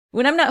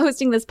When I'm not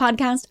hosting this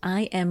podcast,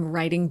 I am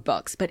writing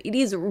books, but it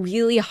is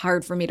really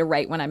hard for me to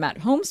write when I'm at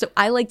home, so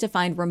I like to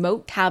find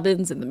remote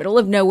cabins in the middle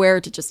of nowhere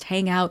to just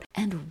hang out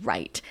and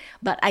write.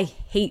 But I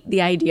hate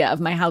the idea of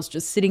my house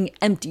just sitting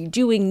empty,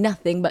 doing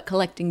nothing but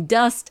collecting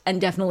dust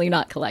and definitely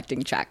not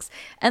collecting checks.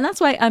 And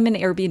that's why I'm an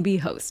Airbnb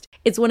host.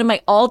 It's one of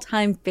my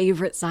all-time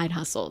favorite side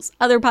hustles.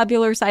 Other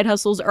popular side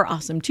hustles are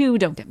awesome too,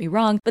 don't get me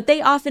wrong, but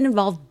they often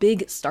involve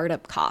big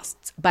startup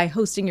costs. By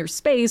hosting your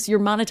space, you're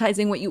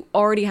monetizing what you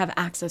already have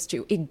access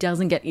to. It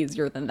doesn't get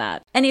easier than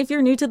that. And if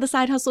you're new to the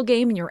side hustle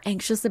game and you're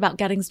anxious about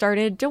getting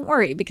started, don't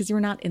worry, because you're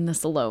not in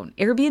this alone.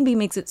 Airbnb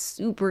makes it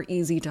super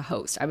easy to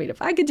host. I mean,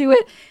 if I could do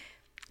it,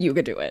 you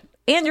could do it.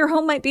 And your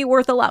home might be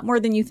worth a lot more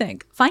than you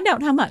think. Find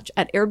out how much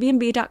at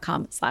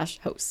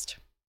airbnb.com/host.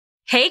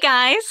 Hey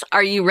guys,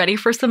 are you ready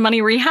for some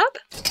money rehab?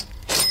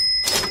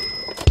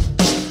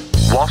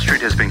 Wall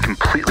Street has been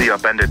completely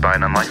upended by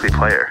an unlikely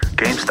player,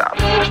 GameStop.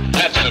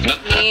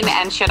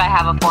 And should I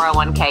have a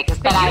 401k? Because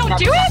then you don't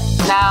do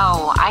it?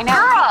 No, I know.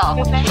 Girl!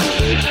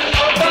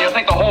 You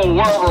think the whole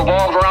world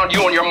revolves around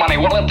you and your money?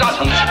 Well, it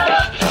doesn't.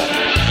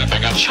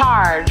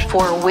 Charge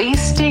for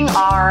wasting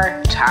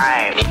our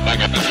time.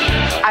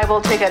 I will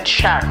take a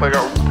check like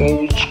a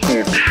old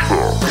school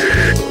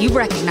check. You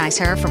recognize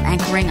her from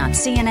anchoring on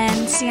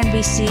CNN,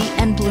 CNBC,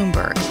 and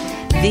Bloomberg.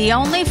 The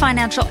only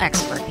financial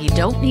expert you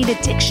don't need a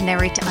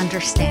dictionary to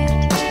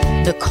understand,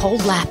 Nicole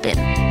Lapin.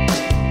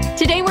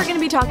 Today, we're going to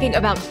be talking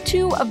about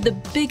two of the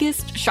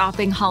biggest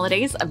shopping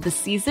holidays of the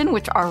season,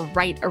 which are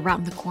right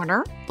around the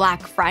corner.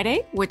 Black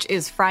Friday, which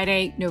is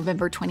Friday,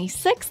 November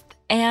 26th,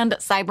 and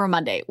Cyber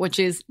Monday, which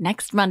is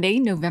next Monday,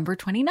 November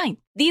 29th.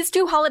 These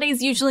two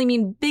holidays usually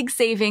mean big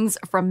savings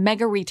from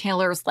mega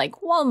retailers like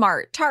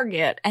Walmart,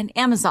 Target, and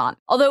Amazon.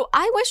 Although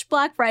I wish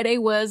Black Friday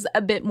was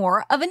a bit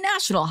more of a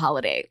national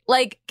holiday.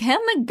 Like, can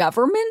the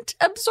government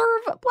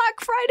observe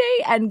Black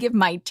Friday and give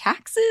my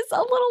taxes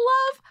a little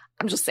love?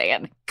 I'm just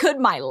saying, could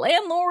my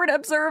landlord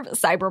observe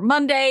Cyber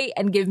Monday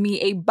and give me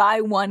a buy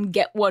one,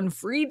 get one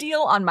free deal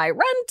on my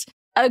rent?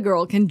 A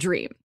girl can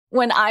dream.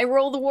 When I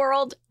rule the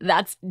world,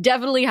 that's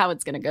definitely how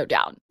it's going to go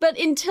down. But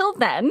until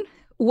then,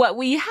 what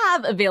we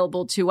have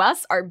available to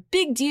us are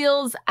big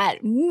deals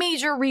at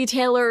major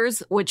retailers,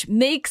 which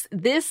makes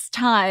this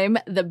time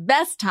the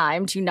best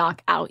time to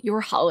knock out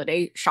your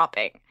holiday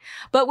shopping.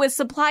 But with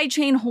supply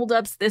chain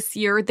holdups this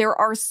year, there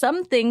are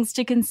some things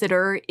to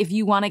consider if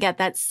you want to get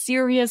that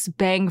serious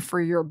bang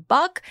for your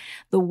buck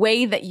the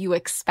way that you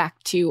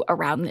expect to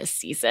around this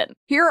season.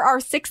 Here are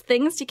 6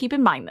 things to keep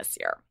in mind this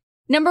year.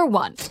 Number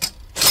 1.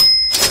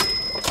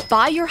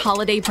 Buy your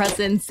holiday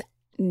presents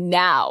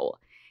now.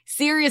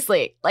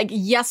 Seriously, like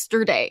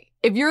yesterday.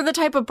 If you're the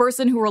type of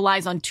person who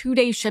relies on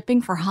 2-day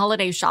shipping for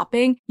holiday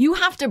shopping, you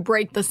have to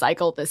break the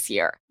cycle this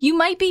year. You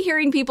might be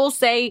hearing people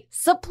say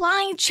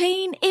supply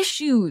chain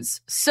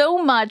issues so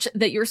much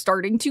that you're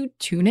starting to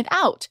tune it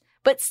out.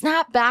 But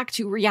snap back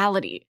to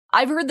reality.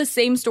 I've heard the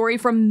same story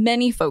from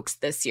many folks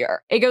this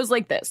year. It goes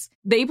like this.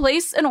 They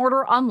place an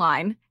order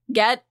online,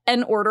 get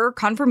an order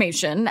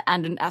confirmation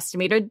and an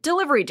estimated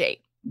delivery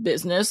date.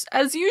 Business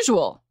as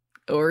usual.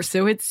 Or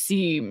so it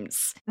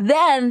seems.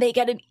 Then they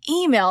get an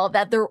email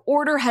that their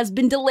order has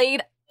been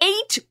delayed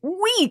 8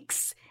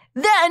 weeks.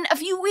 Then a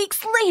few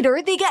weeks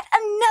later, they get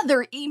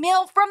another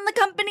email from the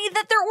company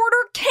that their order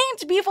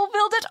can't be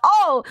fulfilled at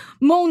all.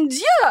 Mon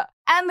Dieu!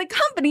 And the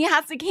company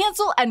has to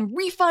cancel and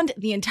refund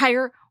the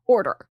entire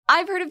order.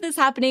 I've heard of this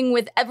happening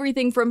with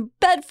everything from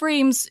bed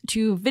frames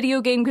to video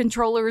game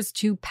controllers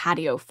to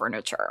patio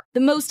furniture. The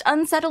most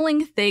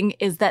unsettling thing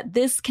is that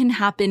this can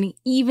happen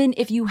even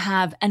if you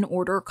have an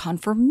order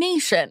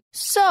confirmation.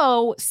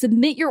 So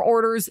submit your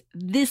orders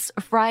this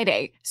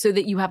Friday so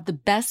that you have the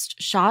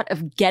best shot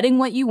of getting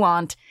what you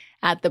want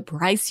at the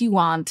price you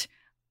want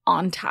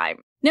on time.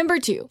 Number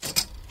 2.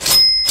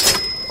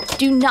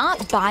 Do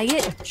not buy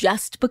it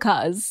just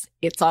because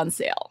it's on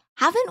sale.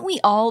 Haven't we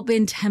all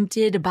been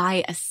tempted to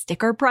buy a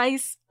sticker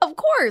price? Of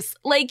course,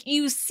 like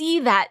you see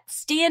that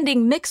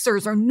standing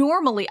mixers are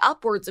normally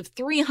upwards of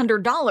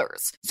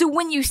 $300. So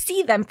when you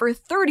see them for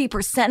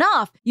 30%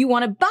 off, you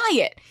want to buy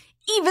it,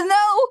 even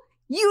though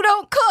you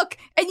don't cook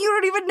and you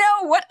don't even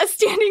know what a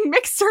standing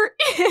mixer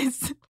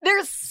is.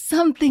 There's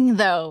something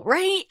though,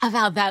 right,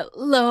 about that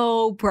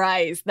low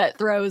price that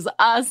throws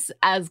us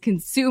as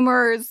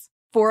consumers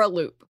for a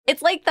loop.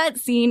 It's like that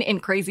scene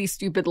in Crazy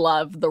Stupid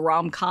Love, the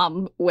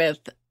rom-com with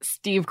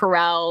Steve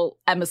Carell,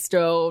 Emma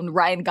Stone,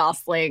 Ryan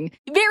Gosling.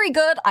 Very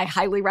good. I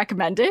highly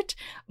recommend it.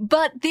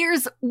 But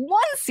there's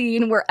one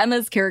scene where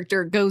Emma's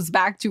character goes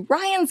back to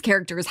Ryan's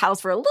character's house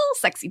for a little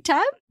sexy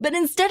time. But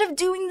instead of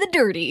doing the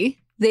dirty,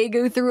 they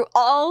go through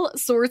all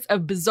sorts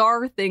of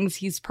bizarre things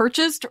he's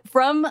purchased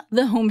from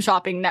the Home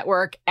Shopping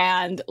Network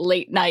and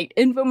late night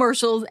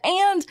infomercials,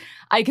 and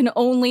I can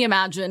only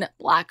imagine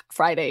Black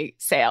Friday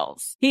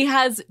sales. He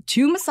has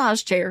 2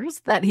 massage chairs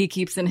that he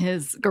keeps in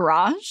his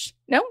garage.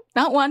 No,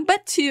 not 1,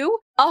 but 2.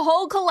 A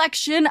whole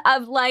collection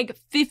of like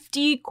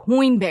 50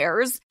 coin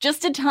bears.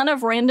 Just a ton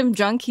of random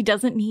junk he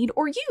doesn't need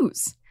or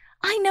use.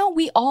 I know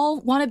we all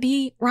want to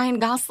be Ryan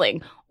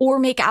Gosling or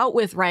make out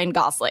with Ryan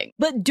Gosling,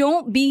 but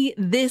don't be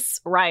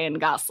this Ryan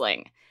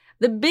Gosling.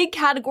 The big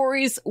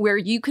categories where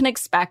you can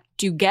expect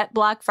to get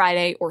Black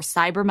Friday or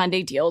Cyber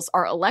Monday deals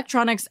are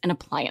electronics and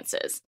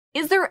appliances.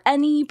 Is there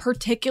any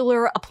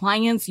particular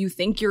appliance you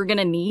think you're going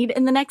to need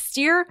in the next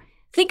year?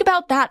 Think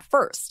about that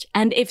first.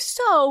 And if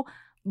so,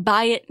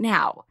 buy it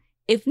now.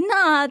 If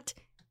not,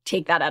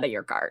 take that out of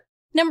your cart.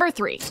 Number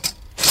 3,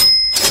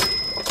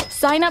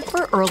 sign up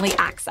for early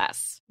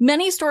access.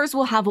 Many stores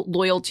will have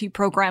loyalty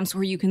programs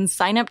where you can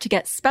sign up to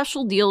get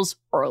special deals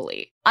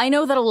early. I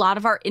know that a lot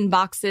of our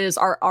inboxes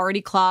are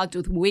already clogged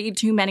with way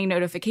too many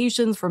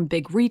notifications from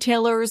big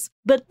retailers,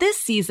 but this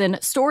season,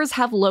 stores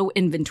have low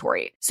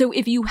inventory. So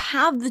if you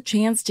have the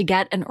chance to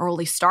get an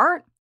early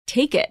start,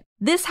 take it.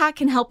 This hack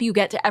can help you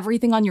get to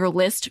everything on your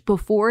list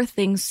before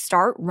things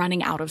start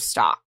running out of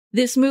stock.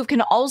 This move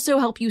can also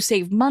help you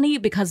save money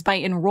because by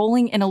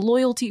enrolling in a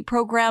loyalty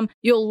program,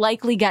 you'll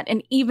likely get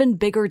an even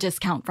bigger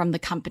discount from the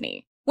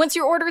company. Once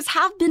your orders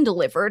have been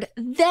delivered,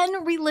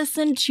 then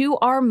re-listen to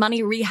our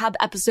Money Rehab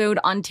episode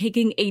on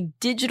taking a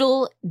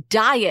digital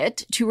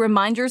diet to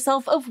remind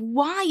yourself of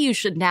why you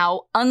should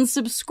now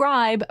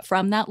unsubscribe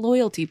from that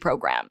loyalty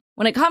program.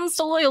 When it comes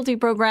to loyalty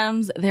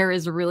programs, there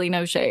is really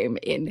no shame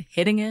in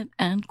hitting it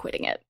and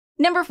quitting it.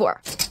 Number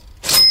 4.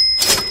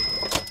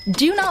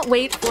 Do not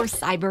wait for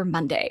Cyber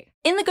Monday.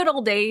 In the good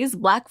old days,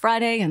 Black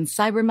Friday and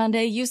Cyber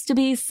Monday used to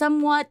be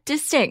somewhat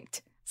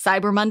distinct.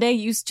 Cyber Monday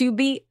used to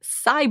be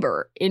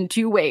cyber in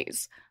 2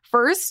 ways.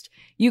 First,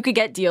 you could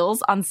get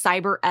deals on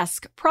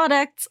cyber-esque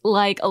products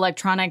like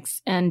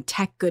electronics and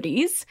tech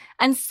goodies.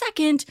 And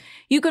second,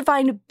 you could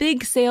find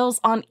big sales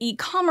on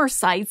e-commerce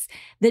sites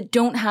that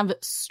don't have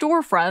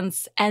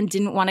storefronts and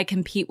didn't want to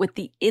compete with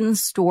the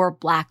in-store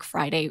Black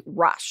Friday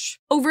rush.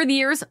 Over the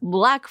years,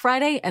 Black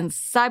Friday and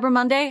Cyber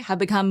Monday have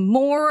become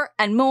more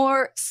and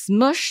more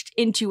smushed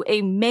into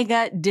a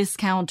mega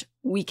discount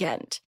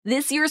weekend.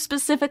 This year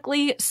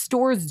specifically,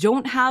 stores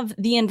don't have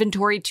the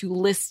inventory to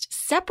list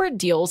separate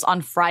deals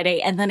on Friday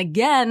and then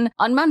again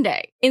on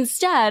Monday.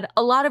 Instead,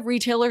 a lot of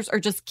retailers are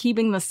just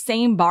keeping the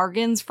same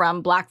bargains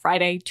from Black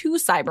Friday to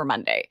Cyber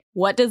Monday.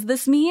 What does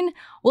this mean?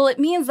 Well, it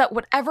means that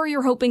whatever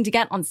you're hoping to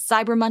get on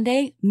Cyber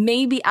Monday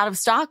may be out of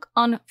stock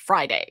on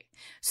Friday.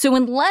 So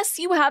unless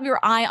you have your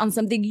eye on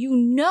something you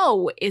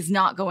know is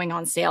not going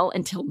on sale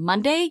until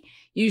Monday,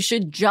 you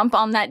should jump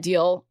on that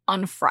deal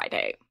on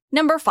Friday.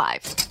 Number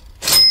 5.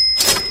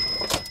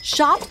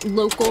 Shop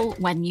local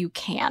when you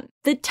can.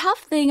 The tough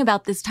thing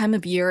about this time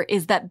of year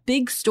is that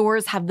big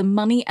stores have the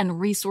money and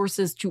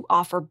resources to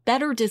offer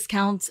better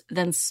discounts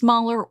than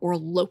smaller or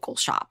local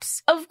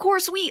shops. Of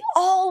course, we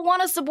all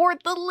want to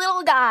support the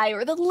little guy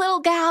or the little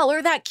gal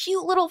or that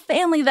cute little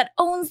family that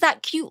owns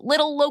that cute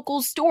little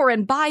local store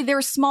and buy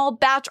their small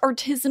batch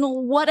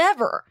artisanal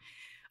whatever.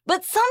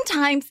 But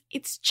sometimes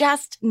it's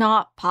just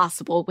not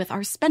possible with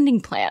our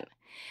spending plan.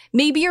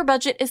 Maybe your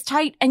budget is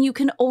tight and you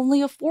can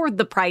only afford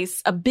the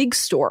price a big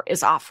store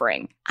is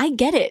offering. I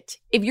get it.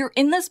 If you're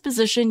in this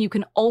position, you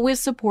can always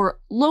support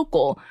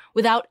local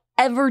without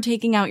ever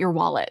taking out your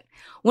wallet.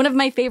 One of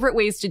my favorite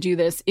ways to do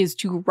this is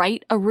to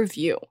write a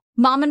review.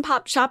 Mom and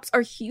pop shops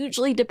are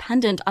hugely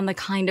dependent on the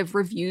kind of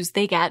reviews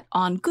they get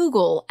on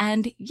Google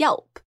and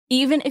Yelp.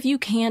 Even if you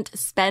can't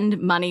spend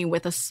money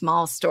with a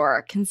small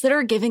store,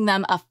 consider giving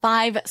them a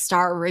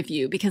 5-star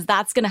review because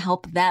that's going to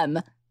help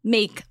them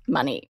make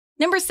money.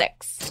 Number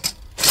 6.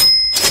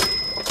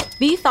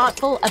 Be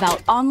thoughtful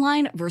about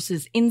online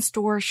versus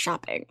in-store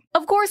shopping.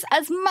 Of course,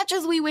 as much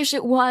as we wish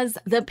it was,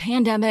 the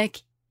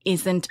pandemic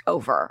isn't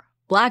over.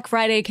 Black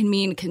Friday can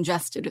mean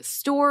congested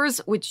stores,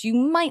 which you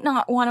might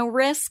not want to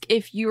risk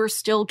if you're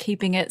still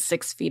keeping it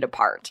 6 feet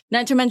apart.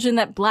 Not to mention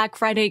that Black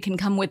Friday can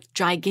come with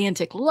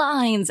gigantic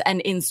lines and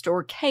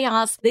in-store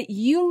chaos that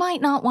you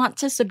might not want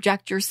to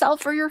subject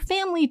yourself or your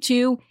family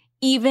to,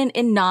 even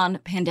in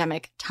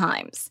non-pandemic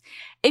times.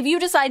 If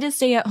you decide to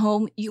stay at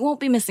home, you won't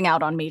be missing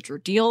out on major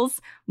deals.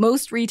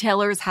 Most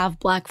retailers have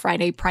Black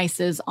Friday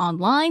prices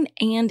online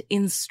and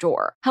in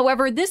store.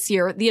 However, this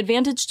year, the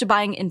advantage to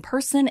buying in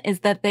person is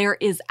that there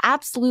is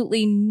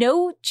absolutely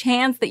no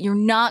chance that you're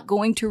not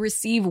going to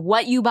receive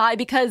what you buy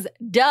because,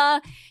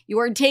 duh, you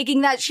are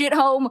taking that shit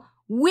home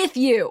with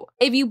you.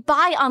 If you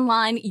buy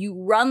online, you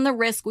run the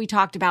risk we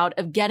talked about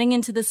of getting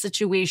into the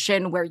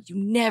situation where you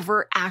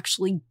never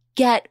actually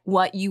get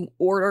what you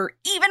order,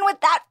 even with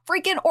that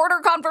freaking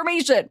order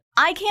confirmation.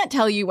 I can't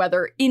tell you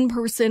whether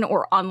in-person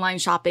or online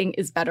shopping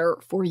is better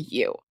for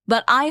you,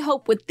 but I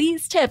hope with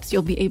these tips,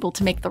 you'll be able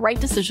to make the right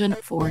decision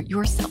for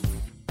yourself.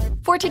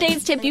 For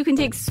today's tip you can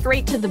take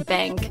straight to the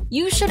bank,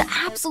 you should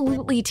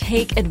absolutely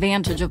take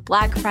advantage of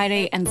Black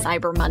Friday and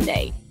Cyber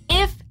Monday.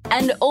 If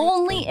and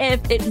only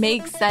if it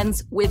makes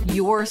sense with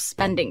your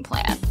spending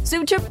plan.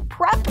 So to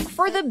prep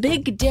for the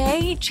big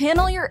day,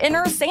 channel your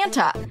inner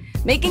Santa.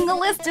 Making the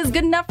list is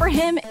good enough for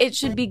him, it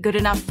should be good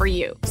enough for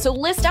you. So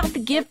list out the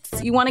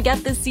gifts you want to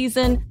get this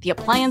season, the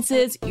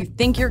appliances you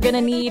think you're going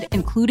to need,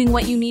 including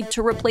what you need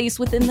to replace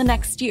within the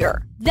next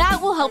year.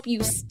 That will help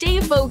you stay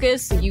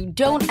focused so you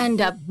don't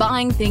end up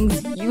buying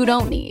things you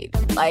don't need.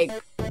 Like,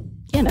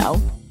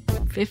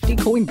 50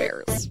 coin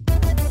bears.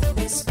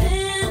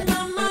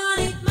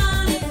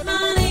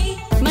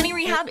 Money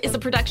Rehab is a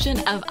production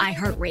of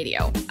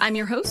iHeartRadio. I'm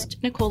your host,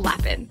 Nicole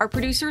Lappin. Our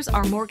producers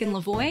are Morgan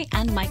Lavoie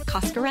and Mike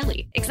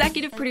Coscarelli.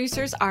 Executive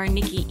producers are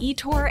Nikki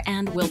Etor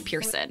and Will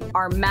Pearson.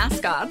 Our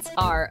mascots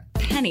are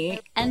Penny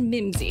and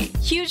Mimsy.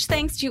 Huge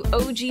thanks to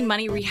OG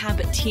Money Rehab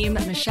team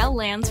Michelle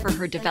Lands for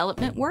her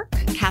development work,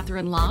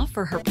 Catherine Law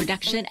for her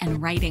production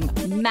and writing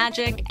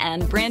magic,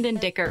 and Brandon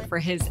Dicker for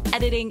his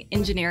editing,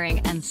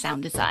 engineering, and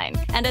sound design.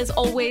 And as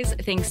always,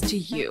 thanks to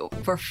you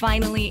for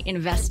finally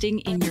investing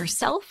in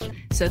yourself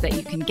so that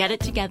you can get it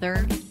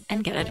together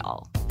and get it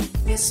all.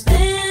 You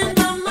spend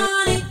my money.